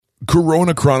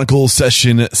Corona Chronicles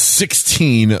session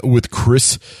 16 with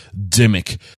Chris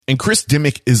Dimmick. And Chris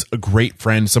Dimmick is a great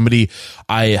friend, somebody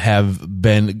I have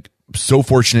been so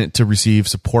fortunate to receive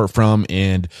support from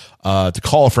and to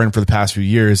call a friend for the past few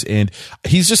years. And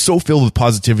he's just so filled with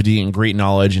positivity and great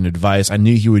knowledge and advice. I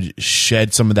knew he would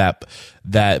shed some of that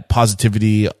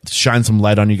positivity, shine some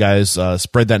light on you guys,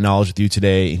 spread that knowledge with you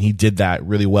today. And he did that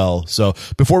really well. So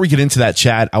before we get into that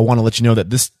chat, I want to let you know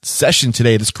that this session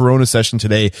today, this Corona session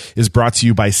today, is brought to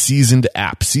you by Seasoned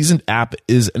App. Seasoned App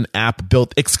is an app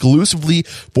built exclusively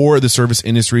for the service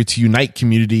industry to unite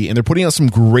community. And they're putting out some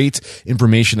great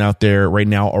information out there right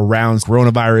now around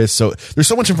coronavirus. So there's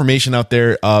so much information out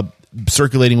there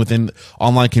circulating within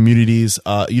online communities.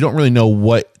 You don't really know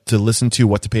what to listen to,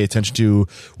 what to pay attention to,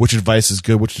 which advice is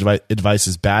good, which advice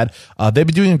is bad. They've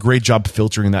been doing a great job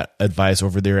filtering that advice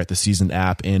over there at the Seasoned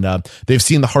App. And they've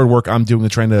seen the hard work I'm doing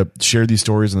and trying to share these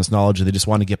stories and this knowledge. And they just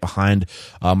want to get behind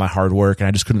my hard work. And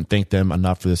I just couldn't thank them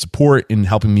enough for the support in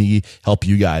helping me help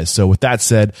you guys. So with that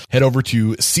said, head over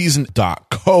to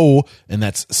seasoned.co, and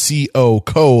that's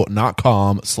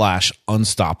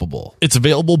co.com/unstoppable. It's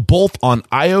available both on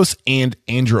iOS and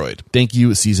Android. Thank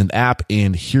you, Seasoned App.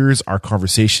 And here's our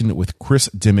conversation with Chris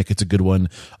Dimmick. It's a good one.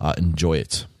 Enjoy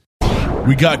it.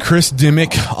 We got Chris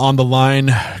Dimmick on the line.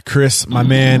 Chris, my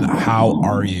man, how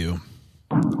are you?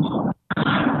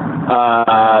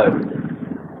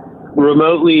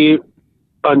 Remotely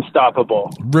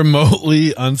unstoppable.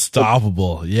 Remotely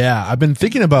unstoppable. Yeah, I've been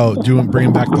thinking about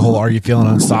bringing back the whole "Are you feeling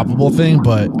unstoppable" thing,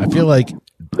 but I feel like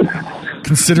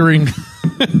considering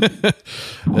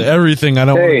everything, I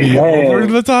don't want to be over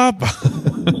the top.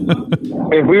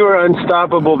 If we were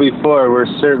unstoppable before, we're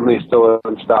certainly still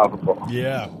unstoppable.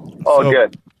 Yeah. All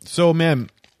good. So, man,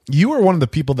 you were one of the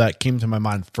people that came to my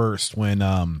mind first when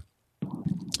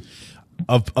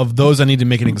of those I need to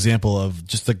make an example of,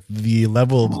 just like the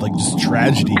level of like just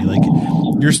tragedy, like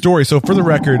your story. So for the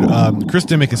record, Chris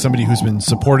Dimmick is somebody who's been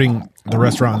supporting the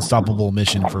Restaurant Unstoppable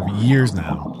mission for years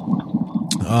now.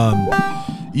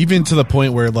 Even to the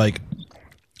point where like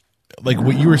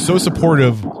what you were so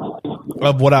supportive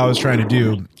of what I was trying to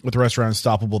do with Restaurant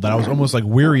Unstoppable that I was almost like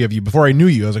weary of you before I knew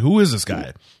you. I was like, who is this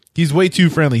guy? He's way too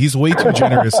friendly. He's way too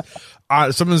generous.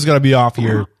 Something's got to be off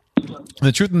here. And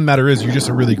the truth of the matter is, you're just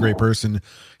a really great person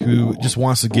who just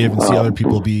wants to give and see other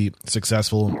people be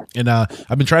successful. And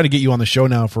I've been trying to get you on the show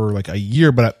now for like a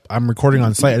year, but I'm recording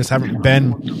on site. I just haven't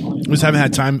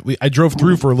had time. I drove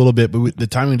through for a little bit, but the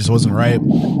timing just wasn't right.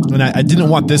 And I didn't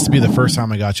want this to be the first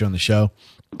time I got you on the show.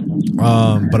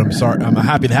 But I'm sorry. I'm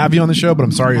happy to have you on the show, but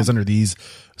I'm sorry it's under these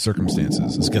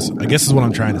circumstances. I guess is what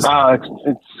I'm trying to say.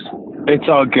 It's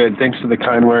all good. Thanks for the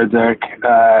kind words, Eric.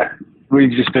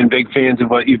 We've just been big fans of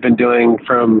what you've been doing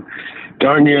from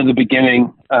darn near the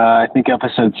beginning. I think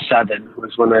episode 7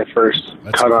 was when I first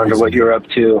caught on to what you're up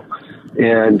to.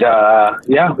 And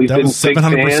we've been big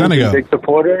fans and big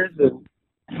supporters. And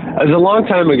it was a long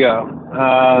time ago,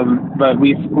 but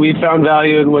we've found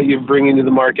value in what you're bringing to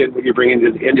the market, what you're bringing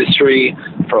to the industry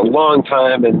for a long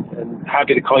time, and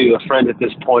happy to call you a friend at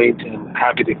this point, and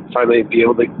happy to finally be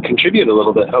able to contribute a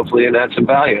little bit, hopefully, and add some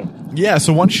value. Yeah,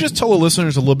 so why don't you just tell the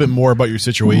listeners a little bit more about your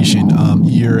situation?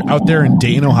 You're out there in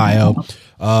Dayton, Ohio.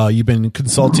 You've been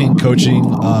consulting, coaching,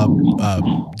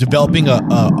 developing a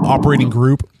operating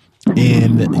group,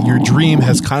 and your dream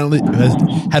had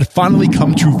finally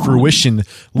come to fruition.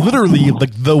 Literally,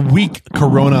 like the week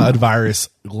coronavirus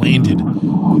landed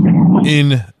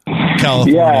in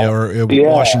California or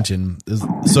Washington.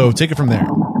 So take it from there.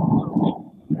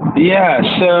 Yeah,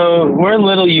 so we're a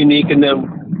little unique in that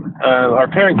our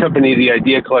parent company, the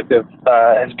Idea Collective,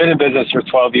 has been in business for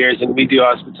 12 years, and we do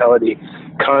hospitality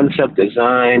concept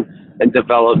design and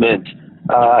development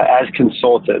as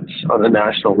consultants on a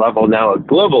national level, now a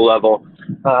global level.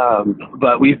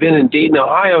 But we've been in Dayton,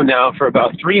 Ohio now for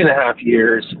about 3.5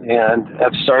 years, and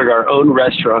have started our own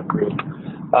restaurant group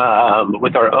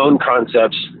with our own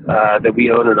concepts that we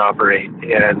own and operate.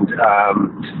 And,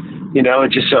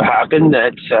 it just so happened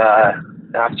that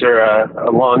after a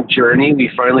long journey, we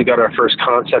finally got our first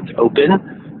concept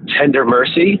open, Tender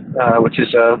Mercy, which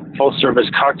is a full-service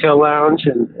cocktail lounge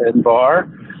and bar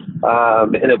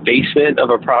in a basement of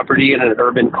a property in an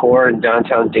urban core in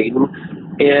downtown Dayton.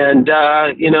 And,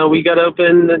 we got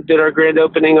open, did our grand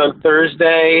opening on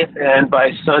Thursday, and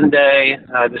by Sunday,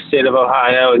 the state of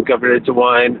Ohio and Governor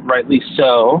DeWine, rightly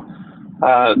so,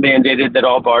 mandated that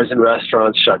all bars and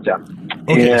restaurants shut down.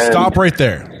 Okay, stop right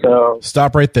there.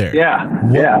 Stop right there.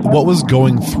 Yeah. What was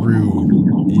going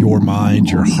through your mind,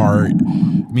 your heart?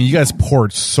 I mean, you guys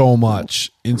poured so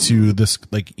much into this,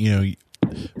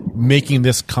 making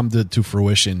this come to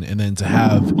fruition, and then to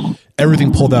have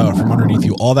everything pulled out from underneath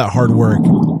you, all that hard work,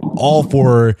 all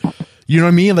for, you know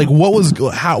what I mean? Like, what was,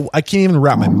 how, I can't even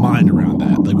wrap my mind around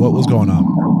that. Like, what was going on?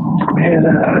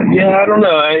 And, yeah, I don't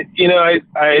know.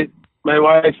 My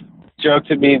wife joked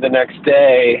to me the next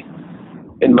day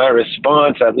in my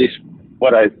response, at least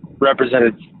what I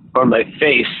represented on my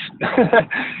face.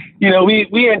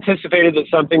 We anticipated that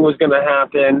something was going to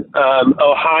happen.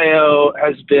 Ohio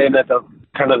has been at the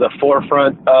kind of the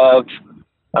forefront of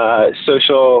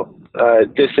social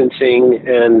distancing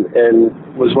and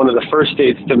was one of the first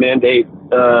states to mandate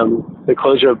the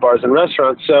closure of bars and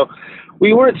restaurants. So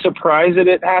we weren't surprised that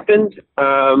it happened.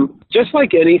 Just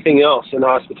like anything else in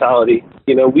hospitality,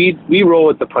 we roll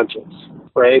with the punches,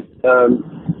 right?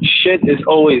 Shit is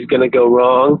always going to go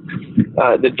wrong.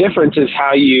 The difference is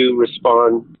how you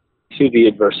respond to the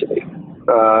adversity.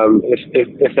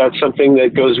 If that's something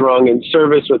that goes wrong in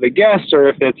service with a guest, or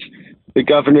if it's the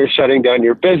governor shutting down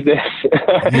your business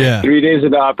 3 days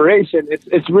into operation,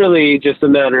 it's really just a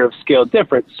matter of scale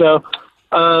difference. So,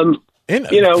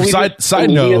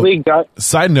 side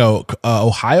note,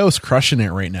 Ohio's crushing it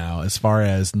right now as far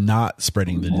as not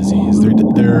spreading the disease.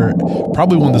 They're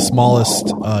probably one of the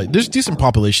smallest. There's a decent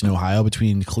population in Ohio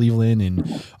between Cleveland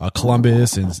and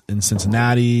Columbus and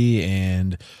Cincinnati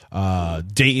and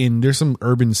Dayton. There's some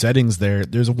urban settings there.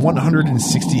 There's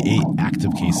 168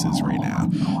 active cases right now,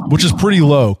 which is pretty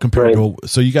low compared to.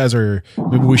 So you guys maybe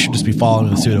we should just be following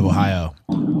the suit of Ohio.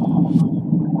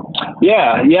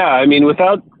 Yeah. I mean,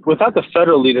 without the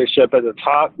federal leadership at the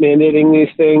top mandating these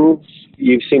things,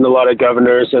 you've seen a lot of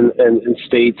governors and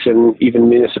states and even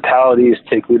municipalities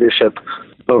take leadership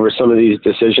over some of these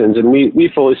decisions. And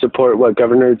we fully support what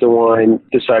Governor DeWine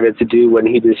decided to do when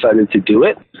he decided to do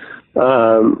it,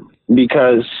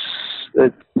 because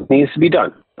it needs to be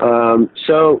done.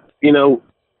 So,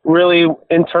 really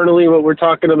internally what we're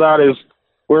talking about is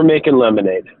we're making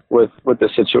lemonade with the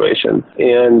situation.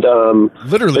 And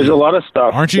literally, there's a lot of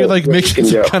stuff. Aren't you like making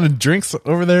some kind of drinks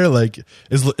over there? Like,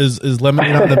 is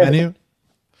lemonade on the menu?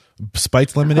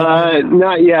 Spiked lemonade?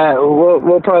 Not yet.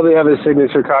 We'll probably have a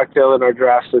signature cocktail in our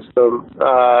draft system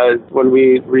when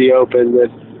we reopen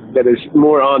that is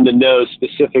more on the nose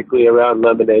specifically around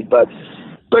lemonade. But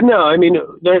no, I mean,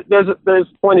 there's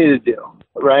plenty to do,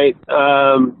 right?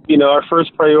 Our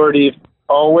first priority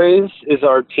always is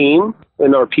our team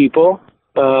and our people.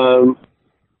 That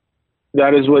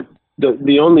is what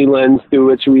the only lens through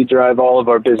which we drive all of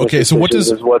our business. Okay, so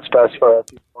is what's best for our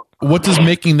people. What does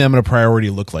making them a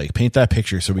priority look like? Paint that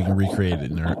picture so we can recreate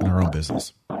it in our own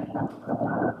business.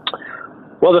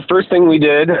 Well, the first thing we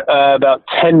did about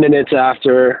 10 minutes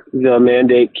after the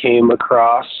mandate came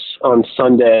across on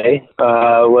Sunday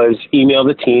was email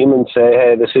the team and say,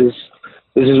 hey, this is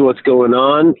what's going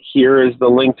on. Here is the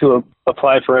link to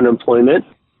apply for unemployment.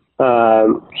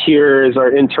 Here is our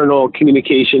internal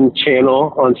communication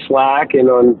channel on Slack and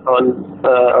on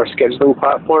our scheduling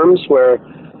platforms where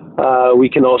we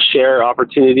can all share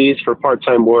opportunities for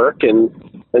part-time work and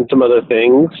some other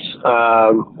things.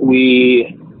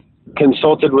 We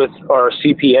consulted with our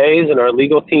CPAs and our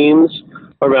legal teams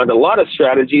around a lot of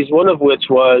strategies, one of which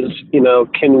was,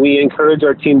 can we encourage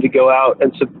our team to go out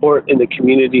and support in the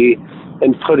community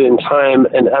and put in time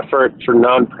and effort for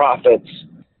nonprofits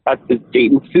at the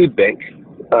Dayton Food Bank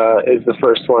is the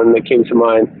first one that came to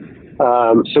mind.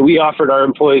 So we offered our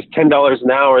employees $10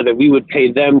 an hour that we would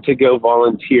pay them to go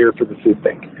volunteer for the food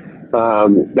bank.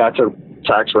 That's a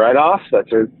tax write-off.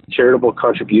 That's a charitable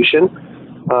contribution.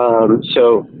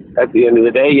 So at the end of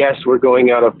the day, yes, we're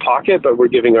going out of pocket, but we're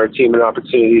giving our team an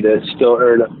opportunity to still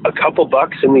earn a couple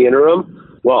bucks in the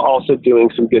interim while also doing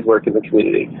some good work in the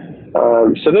community.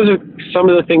 So those are some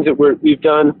of the things that we've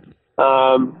done.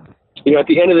 At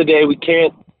the end of the day, we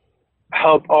can't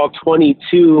help all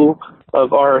 22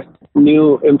 of our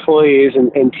new employees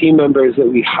and team members that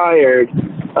we hired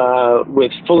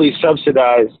with fully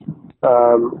subsidized,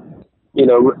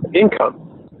 income.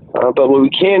 But what we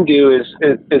can do is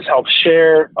help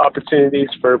share opportunities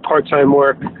for part-time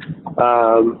work,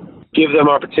 give them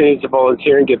opportunities to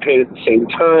volunteer and get paid at the same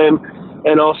time,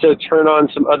 and also turn on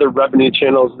some other revenue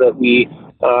channels that we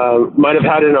might have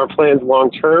had in our plans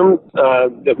long-term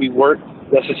that we weren't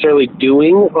necessarily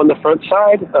doing on the front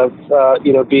side of,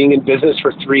 being in business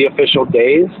for 3 official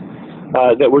days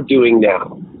that we're doing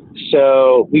now.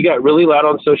 So we got really loud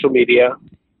on social media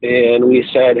and we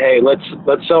said, hey, let's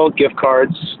sell gift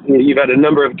cards. You've had a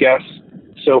number of guests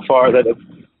so far that have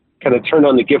kind of turned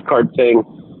on the gift card thing.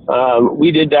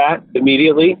 We did that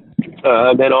immediately.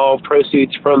 Then all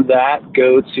proceeds from that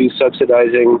go to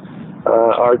subsidizing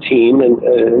our team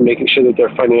and making sure that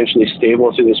they're financially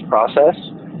stable through this process.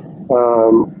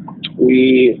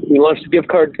 we launched a gift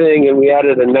card thing, and we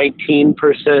added a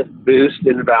 19% boost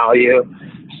in value,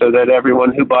 so that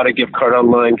everyone who bought a gift card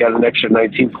online got an extra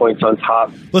 19 points on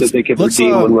top that they could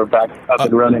redeem when we're back up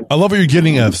and running. I love what you're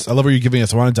giving us. I want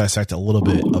to dissect a little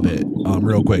bit of it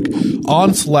real quick.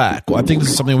 On Slack, I think this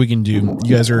is something we can do.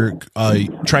 You guys are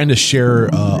trying to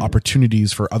share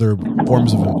opportunities for other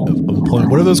forms of employment.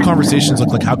 What do those conversations look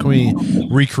like? How can we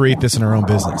recreate this in our own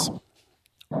business?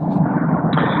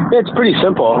 It's pretty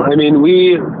simple. I mean,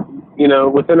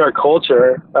 within our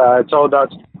culture, it's all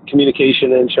about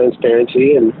communication and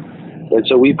transparency. And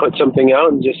so we put something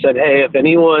out and just said, hey, if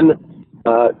anyone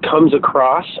comes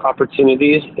across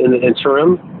opportunities in the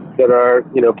interim that are,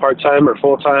 part-time or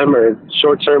full-time or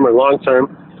short-term or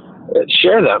long-term,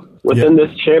 share them within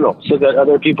this channel so that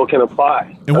other people can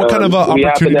apply. And what kind of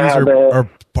opportunities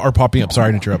are popping up?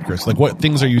 Sorry to interrupt, Chris. Like, what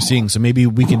things are you seeing? So maybe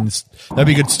that'd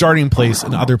be a good starting place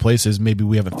in other places maybe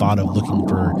we haven't thought of looking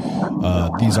for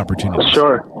these opportunities.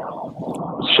 Sure.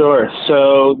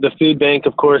 So the food bank,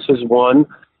 of course, is one.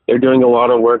 They're doing a lot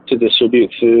of work to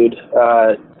distribute food,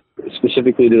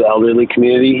 specifically to the elderly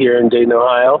community here in Dayton,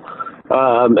 Ohio.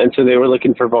 And so they were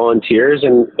looking for volunteers,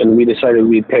 and we decided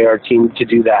we'd pay our team to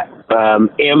do that.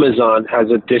 Amazon has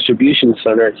a distribution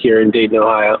center here in Dayton,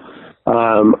 Ohio.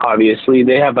 Obviously,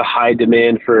 they have a high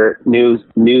demand for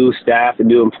new staff and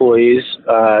new employees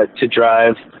to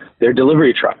drive their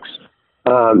delivery trucks.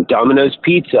 Domino's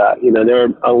Pizza, there are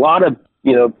a lot of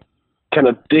kind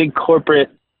of big corporate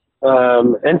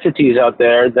entities out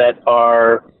there that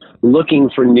are looking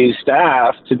for new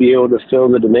staff to be able to fill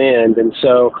the demand. And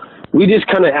so we just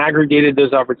kind of aggregated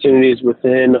those opportunities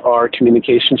within our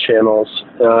communication channels.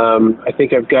 I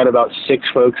think I've got about 6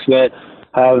 folks that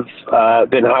have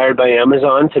been hired by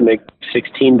Amazon to make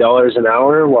 $16 an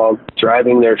hour while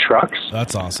driving their trucks.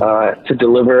 That's awesome. To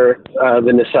deliver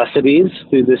the necessities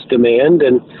through this demand.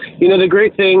 And, the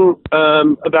great thing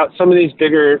about some of these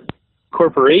bigger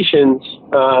corporations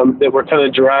that we're kind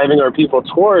of driving our people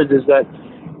towards is that,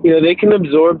 they can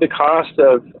absorb the cost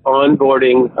of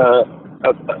onboarding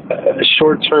a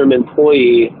short-term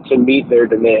employee to meet their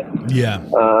demand. Yeah.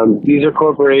 These are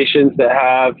corporations that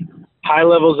have high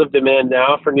levels of demand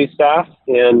now for new staff,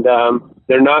 and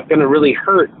they're not going to really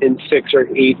hurt in 6 or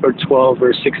 8 or 12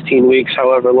 or 16 weeks,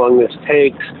 however long this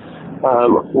takes,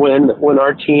 when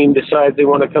our team decides they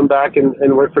want to come back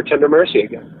and work for Tender Mercy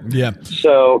again. Yeah.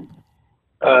 So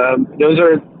those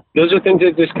are things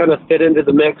that just kind of fit into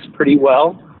the mix pretty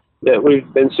well that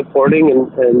we've been supporting, and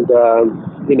at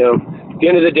the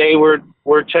end of the day,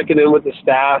 we're checking in with the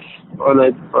staff on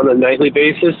a nightly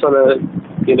basis, on a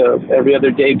every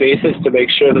other day basis, to make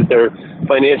sure that their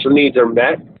financial needs are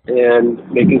met, and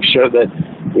making sure that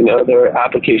their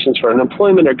applications for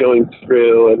unemployment are going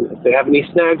through, and if they have any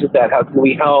snags with that, how can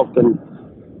we help, and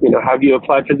have you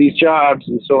applied for these jobs,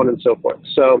 and so on and so forth.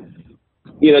 So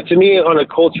to me, on a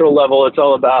cultural level, it's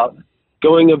all about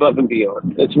going above and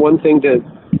beyond. It's one thing to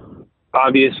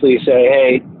obviously say,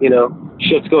 hey,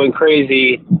 shit's going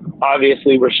crazy.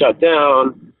 Obviously, we're shut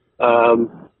down.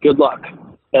 Good luck.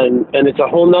 And it's a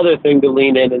whole nother thing to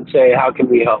lean in and say, how can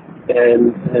we help?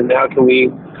 And how can we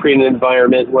create an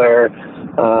environment where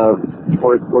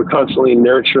we're constantly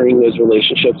nurturing those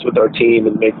relationships with our team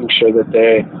and making sure that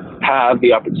they have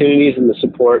the opportunities and the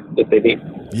support that they need.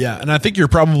 Yeah, and I think you're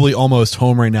probably almost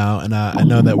home right now, and I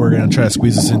know that we're going to try to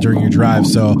squeeze this in during your drive,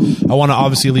 so I want to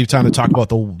obviously leave time to talk about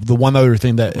the one other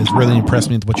thing that has really impressed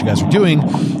me with what you guys are doing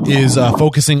is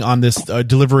focusing on this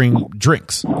delivering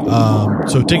drinks.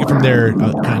 So take it from there,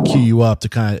 kind of cue you up to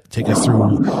kind of take us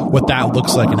through what that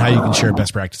looks like and how you can share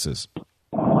best practices.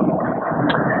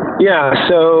 Yeah,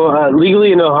 so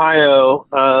legally in Ohio,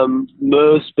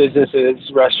 most businesses,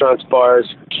 restaurants, bars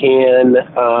can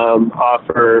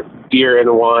offer beer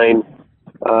and wine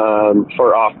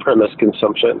for off-premise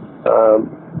consumption.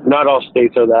 Not all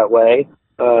states are that way,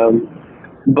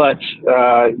 but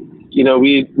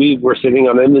we were sitting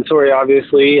on inventory,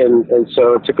 obviously, and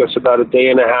so it took us about a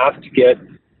day and a half to get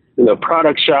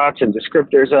product shots and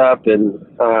descriptors up, and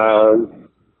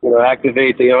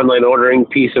activate the online ordering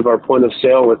piece of our point of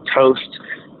sale with Toast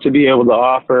to be able to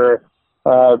offer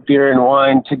beer and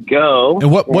wine to go.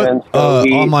 And what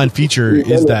online feature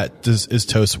is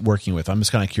Toast working with? I'm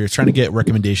just kind of curious, trying to get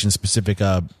recommendations, specific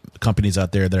companies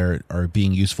out there that are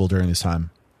being useful during this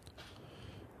time.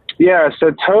 Yeah,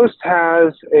 so Toast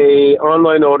has a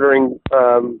online ordering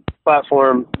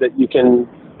platform that you can.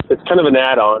 It's kind of an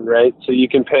add-on, right? So you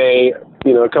can pay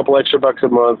a couple extra bucks a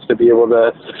month to be able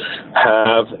to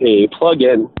have a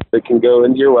plugin that can go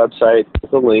into your website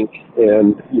with a link,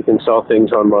 and you can sell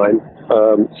things online.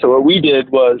 So what we did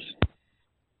was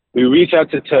we reach out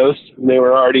to Toast, and they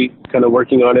were already kind of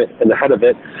working on it and ahead of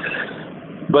it.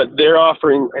 But they're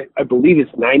offering, I believe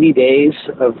it's 90 days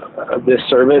of this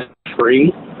service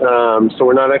free. So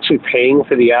we're not actually paying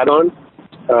for the add-on.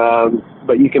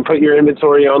 But you can put your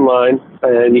inventory online,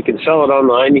 and you can sell it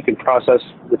online. You can process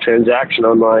the transaction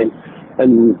online.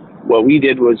 And what we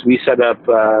did was we set up,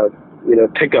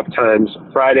 pickup times,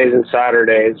 Fridays and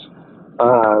Saturdays,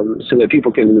 so that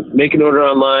people can make an order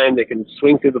online. They can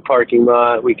swing through the parking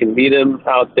lot. We can meet them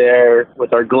out there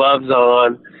with our gloves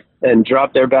on and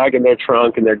drop their bag in their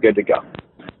trunk, and they're good to go.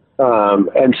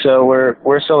 And so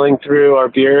we're selling through our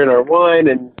beer and our wine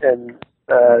and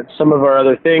some of our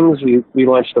other things. We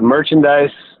launched a merchandise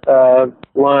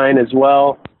line as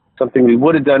well, something we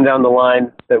would have done down the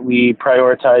line that we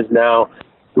prioritize now.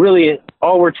 Really,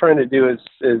 all we're trying to do is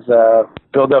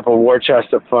build up a war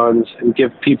chest of funds and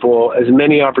give people as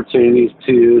many opportunities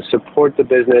to support the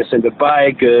business and to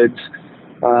buy goods,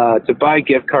 to buy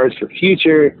gift cards for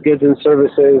future goods and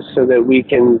services, so that we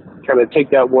can kind of take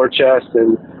that war chest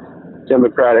and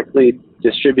democratically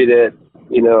distribute it,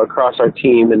 across our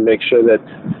team, and make sure that,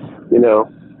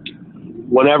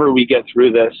 whenever we get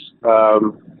through this,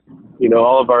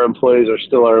 all of our employees are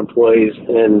still our employees,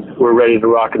 and we're ready to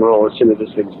rock and roll as soon as this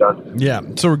thing's done. Yeah.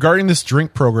 So regarding this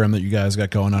drink program that you guys got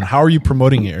going on, how are you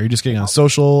promoting it? Are you just getting on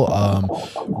social?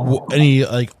 Any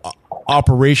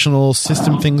operational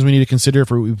system things we need to consider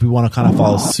if we want to kind of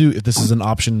follow suit, if this is an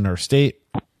option in our state?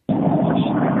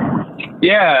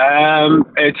 Yeah,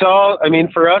 it's all,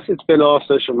 for us, it's been all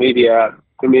social media.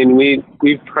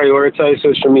 We've prioritized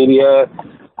social media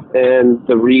and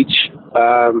the reach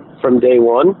from day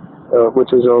one, which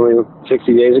was only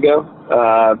 60 days ago.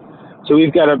 So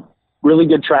we've got a really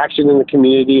good traction in the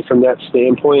community from that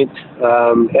standpoint.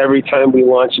 Every time we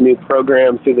launch a new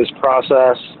program through this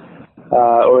process,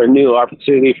 or a new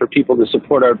opportunity for people to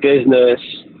support our business,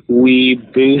 we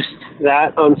boost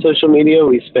that on social media.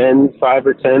 We spend $5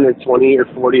 or $10 or $20 or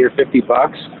 $40 or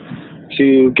 $50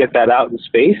 to get that out in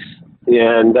space.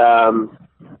 And,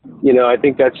 I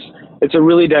think it's a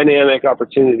really dynamic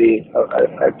opportunity.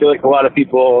 I feel like a lot of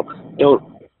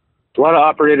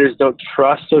operators don't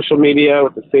trust social media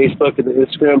with the Facebook and the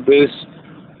Instagram boosts.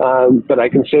 But I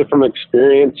can say from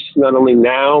experience, not only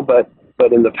now, but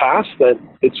in the past, that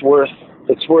it's worth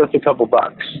a couple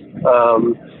bucks.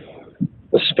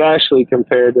 Especially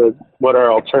compared to what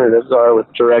our alternatives are with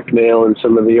direct mail and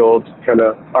some of the old kind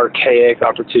of archaic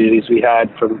opportunities we had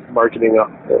from marketing,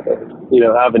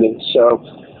 avenues. So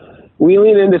we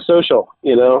lean into social.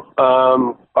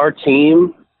 Our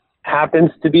team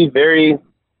happens to be very,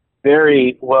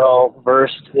 very well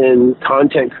versed in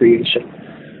content creation,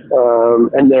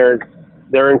 and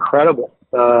they're incredible.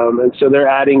 And so they're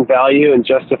adding value and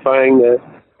justifying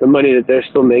the money that they're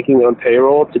still making on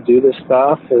payroll to do this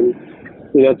stuff. And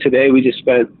today we just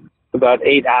spent about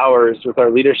 8 hours with our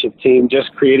leadership team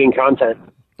just creating content.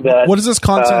 What does this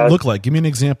content look like? Give me an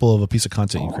example of a piece of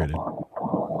content you created.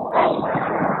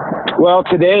 Well,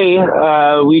 today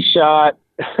we shot,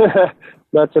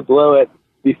 not to blow it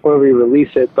before we release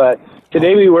it, but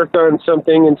today we worked on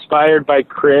something inspired by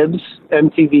Cribs,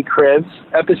 MTV Cribs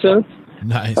episodes.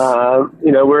 Nice.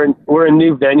 We're a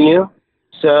new venue.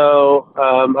 So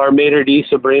our maitre d',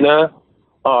 Sabrina,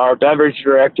 our beverage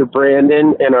director,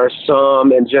 Brandon, and our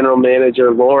SOM and general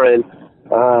manager, Lauren,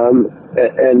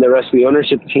 and the rest of the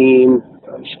ownership team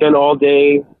spent all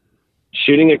day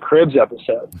shooting a Cribs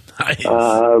episode. Nice.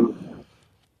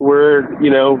 We're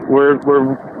new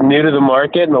to the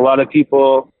market, and a lot of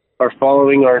people are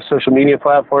following our social media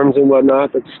platforms and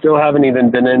whatnot, but still haven't even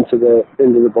been into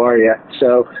the bar yet.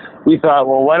 So we thought,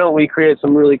 well, why don't we create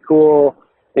some really cool,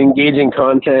 engaging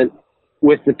content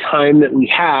with the time that we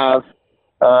have,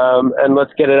 and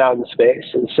let's get it out in space.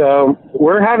 And so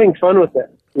we're having fun with it.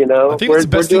 I think it's the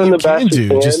best thing you can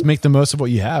do. Just make the most of what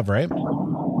you have, right?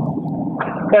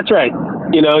 That's right.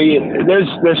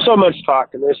 There's so much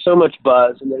talk, and there's so much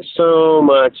buzz, and there's so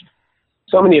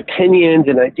many opinions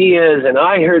and ideas, and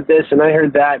I heard this and I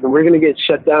heard that, and we're going to get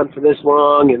shut down for this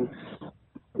long, and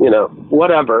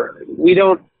whatever. We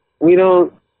don't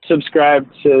subscribe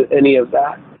to any of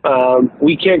that.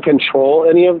 We can't control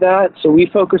any of that, so we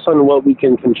focus on what we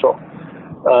can control.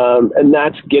 And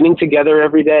that's getting together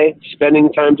every day,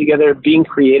 spending time together, being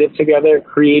creative together,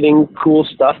 creating cool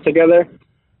stuff together.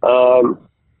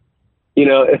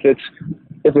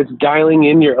 If it's dialing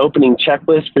in your opening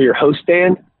checklist for your host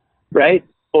stand, right?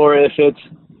 Or if it's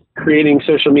creating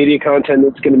social media content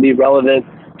that's going to be relevant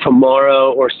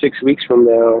tomorrow or 6 weeks from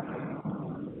now,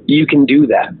 you can do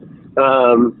that.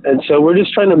 And so we're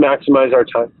just trying to maximize our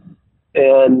time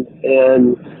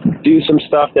and do some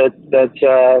stuff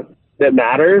that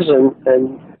matters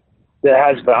and that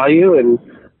has value, and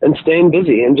staying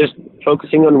busy and just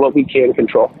focusing on what we can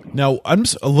control. Now, I'm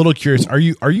just a little curious. Are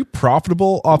you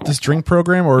profitable off this drink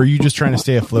program, or are you just trying to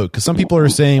stay afloat? Because some people are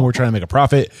saying we're trying to make a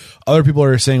profit. Other people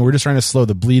are saying we're just trying to slow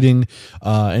the bleeding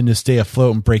and to stay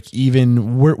afloat and break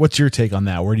even. What's your take on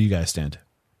that? Where do you guys stand?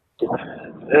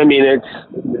 I mean,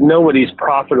 nobody's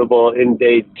profitable in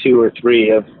day 2 or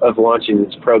 3 of launching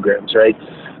these programs, right?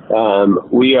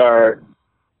 We are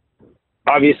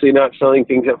obviously not selling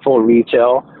things at full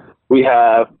retail. We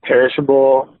have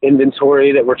perishable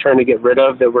inventory that we're trying to get rid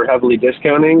of that we're heavily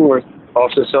discounting. We're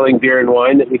also selling beer and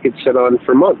wine that we could sit on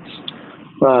for months.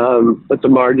 But the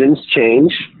margins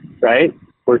change, right?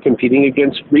 We're competing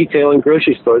against retail and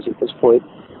grocery stores at this point,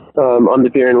 on the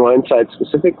beer and wine side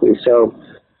specifically. So,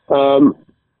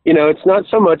 it's not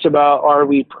so much about are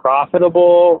we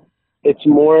profitable? It's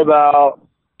more about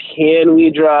can we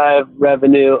drive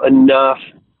revenue enough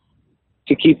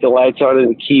to keep the lights on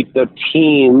and to keep the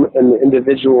team and the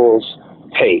individuals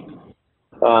paid.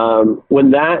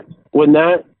 When that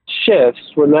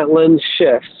lens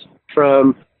shifts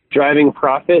from driving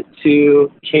profit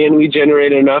to can we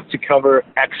generate enough to cover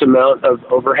X amount of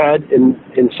overhead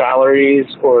in salaries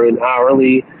or in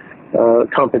hourly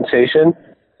compensation,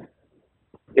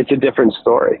 it's a different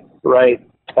story, right?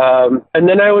 And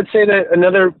then I would say that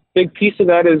another big piece of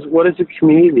that is what does the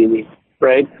community need,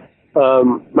 right?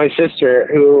 My sister,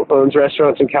 who owns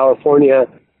restaurants in California,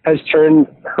 has turned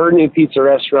her new pizza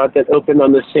restaurant that opened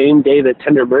on the same day that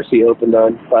Tender Mercy opened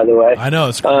on, by the way. I know,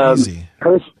 it's crazy.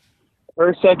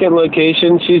 Her second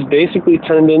location, she's basically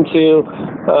turned into,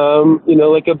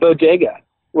 like a bodega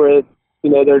where,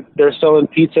 they're selling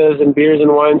pizzas and beers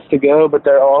and wines to go, but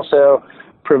they're also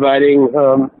providing,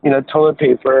 toilet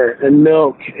paper and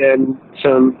milk and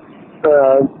some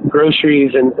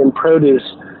groceries and produce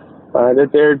that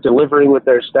they're delivering with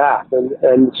their staff.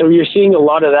 And so you're seeing a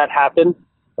lot of that happen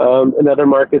in other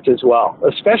markets as well,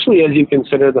 especially as you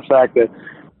consider the fact that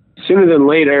sooner than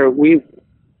later,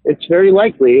 it's very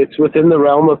likely, it's within the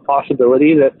realm of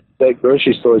possibility that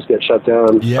grocery stores get shut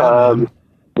down,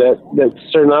 that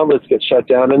certain outlets get shut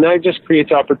down. And that just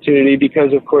creates opportunity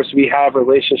because, of course, we have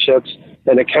relationships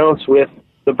and accounts with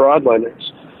the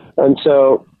broadliners. And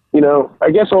so, I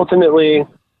guess ultimately,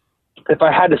 if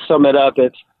I had to sum it up,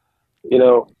 it's,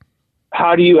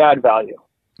 how do you add value?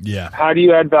 Yeah. How do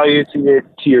you add value to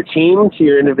your team, to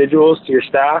your individuals, to your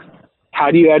staff?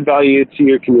 How do you add value to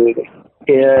your community?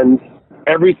 And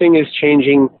everything is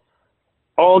changing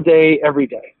all day, every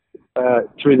day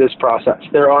through this process.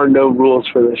 There are no rules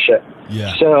for this shit.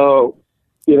 Yeah. So,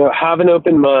 have an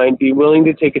open mind, be willing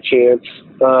to take a chance.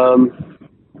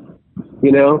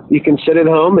 You can sit at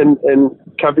home and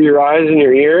cover your eyes and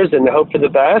your ears and hope for the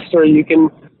best, or you can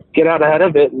get out ahead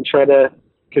of it and try to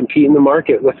compete in the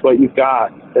market with what you've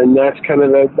got. And that's kind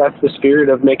of that's the spirit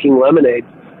of making lemonade.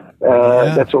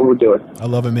 That's what we're doing. I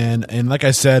love it, man. And like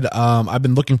I said, I've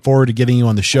been looking forward to getting you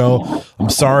on the show. I'm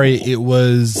sorry it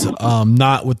was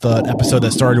not with the episode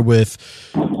that started with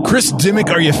Chris Dimmick.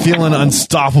 Are you feeling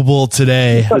unstoppable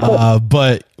today?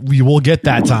 But we will get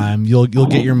that time. You'll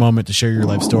get your moment to share your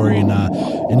life story,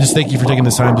 and just thank you for taking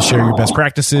this time to share your best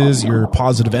practices, your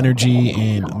positive energy,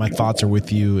 and my thoughts are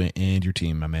with you and your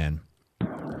team, my man.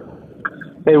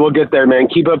 Hey, we'll get there, man.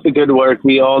 Keep up the good work.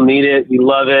 We all need it. We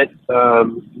love it.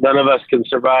 None of us can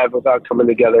survive without coming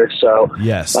together. So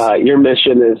yes, your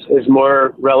mission is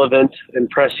more relevant and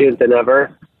prescient than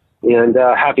ever. And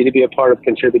happy to be a part of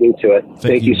contributing to it.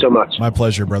 Thank you so much. My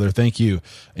pleasure, brother. Thank you.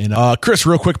 And Chris,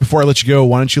 real quick before I let you go,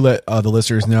 why don't you let the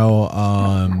listeners know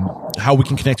how we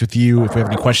can connect with you if we have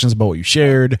any questions about what you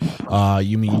shared.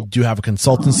 You do have a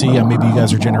consultancy, and maybe you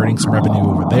guys are generating some revenue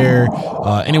over there.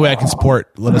 Any way I can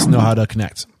support, let us know how to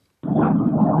connect.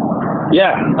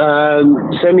 Yeah.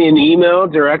 Send me an email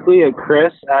directly at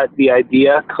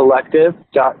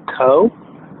chris@theideacollective.co.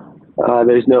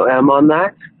 There's no M on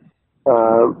that.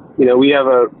 We have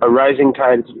a rising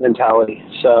tide mentality.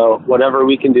 So whatever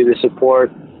we can do to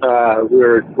support,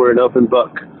 we're an open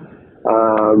book.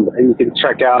 And you can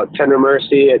check out Tender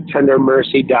Mercy at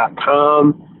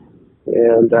tendermercy.com.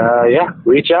 And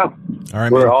reach out. All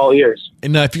right, we're man. all ears.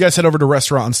 And if you guys head over to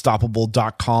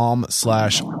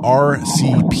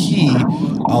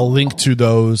restaurantunstoppable.com/RCP, I'll link to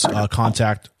those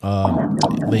contact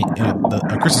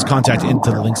Chris's contact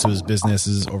into the links to his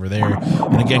businesses over there.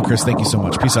 And again, Chris, thank you so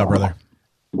much. Peace out, brother.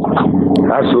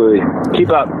 Absolutely. Keep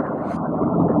up.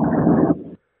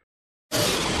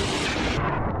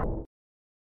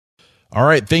 All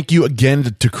right. Thank you again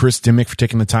to Chris Dimmick for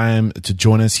taking the time to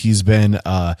join us. He's been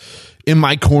in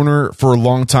my corner for a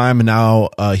long time, and now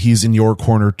he's in your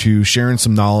corner too, sharing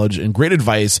some knowledge and great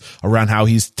advice around how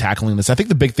he's tackling this. I think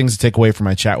the big things to take away from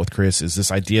my chat with Chris is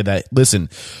this idea that, listen,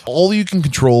 all you can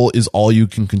control is all you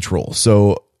can control.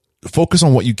 So focus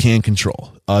on what you can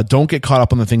control. Don't get caught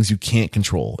up on the things you can't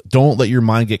control. Don't let your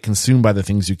mind get consumed by the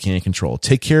things you can't control.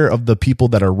 Take care of the people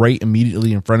that are right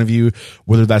immediately in front of you,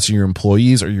 whether that's your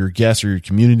employees or your guests or your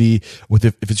community.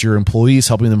 If it's your employees,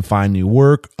 helping them find new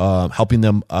work, helping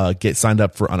them get signed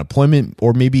up for unemployment,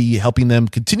 or maybe helping them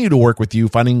continue to work with you,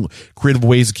 finding creative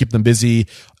ways to keep them busy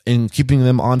and keeping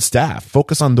them on staff.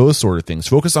 Focus on those sort of things.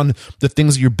 Focus on the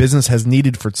things your business has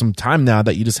needed for some time now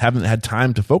that you just haven't had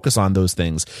time to focus on those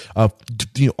things.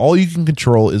 All you can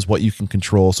control is what you can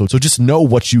control. So just know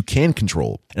what you can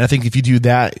control. And I think if you do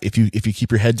that, if you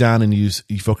keep your head down and you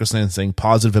focus on saying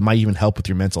positive, it might even help with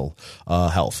your mental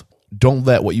health. Don't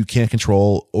let what you can't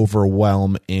control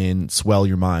overwhelm and swell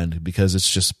your mind, because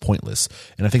it's just pointless.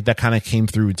 And I think that kind of came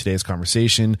through in today's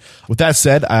conversation. With that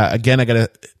said, again, I got to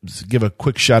give a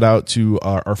quick shout out to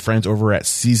our friends over at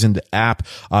Seasoned App.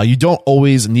 You don't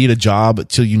always need a job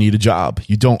till you need a job.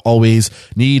 You don't always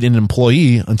need an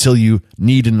employee until you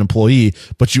need an employee,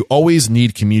 but you always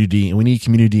need community, and we need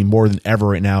community more than ever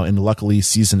right now. And luckily,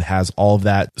 Seasoned has all of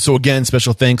that. So again,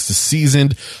 special thanks to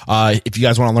Seasoned. If you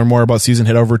guys want to learn more about Seasoned,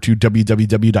 head over to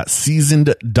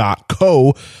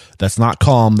www.seasoned.co. That's not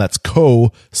com, that's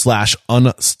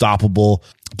co/unstoppable.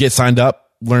 Get signed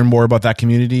up, learn more about that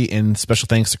community, and special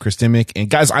thanks to Chris Dimmick. And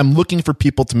guys, I'm looking for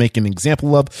people to make an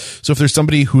example of. So if there's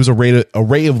somebody who's a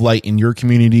ray of light in your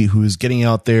community, who's getting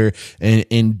out there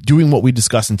and doing what we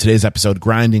discussed in today's episode,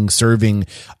 grinding, serving,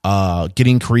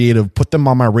 getting creative, put them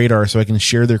on my radar so I can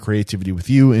share their creativity with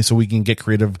you, and so we can get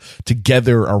creative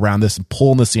together around this and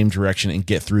pull in the same direction and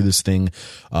get through this thing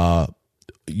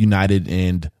united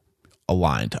and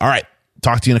aligned. All right.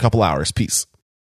 Talk to you in a couple hours. Peace.